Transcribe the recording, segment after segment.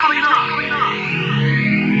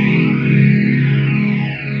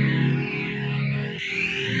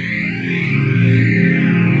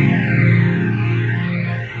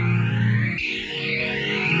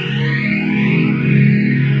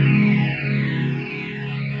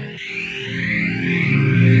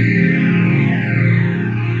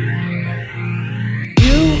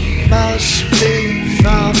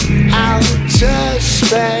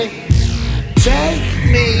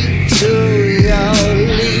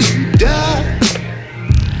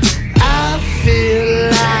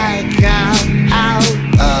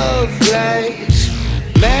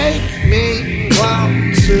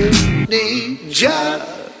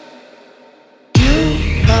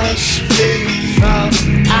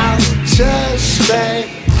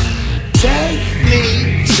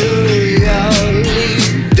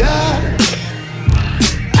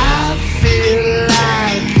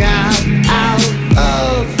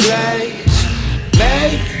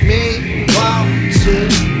me want to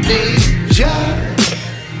need ya.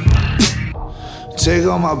 Take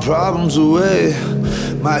all my problems away,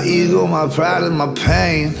 my ego, my pride and my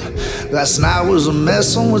pain. Last night was a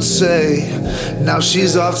mess, some would say. Now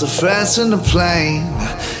she's off to France in the plane,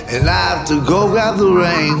 and I have to go grab the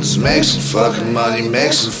reins. Make some fucking money,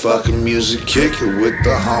 make some fucking music, kick it with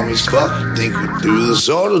the homies. Fuck you, think we do this?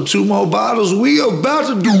 Order 2 more bottles, we about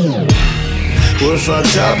to do. We're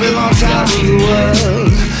fucked up and on top of the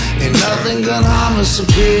world, ain't nothing gonna harm us up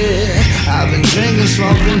here. I've been drinking,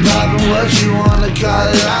 smoking, popping, what you wanna call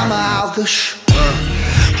it, I'm a alkalish.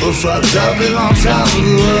 We're fucked up and on top of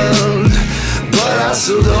the world, but I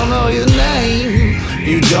still don't know your name.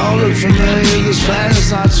 You don't look familiar, this planet's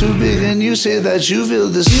not too big, and you say that you feel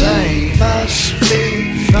the same. You must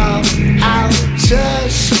be from outer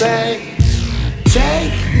space.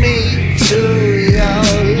 Take me to your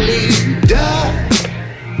leader.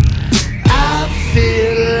 I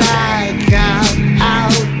feel like I'm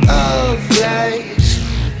out of place.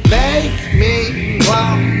 Make me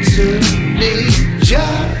want to need ya.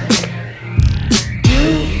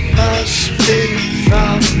 You must be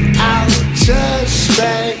from outer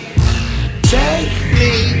space. Take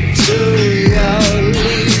me to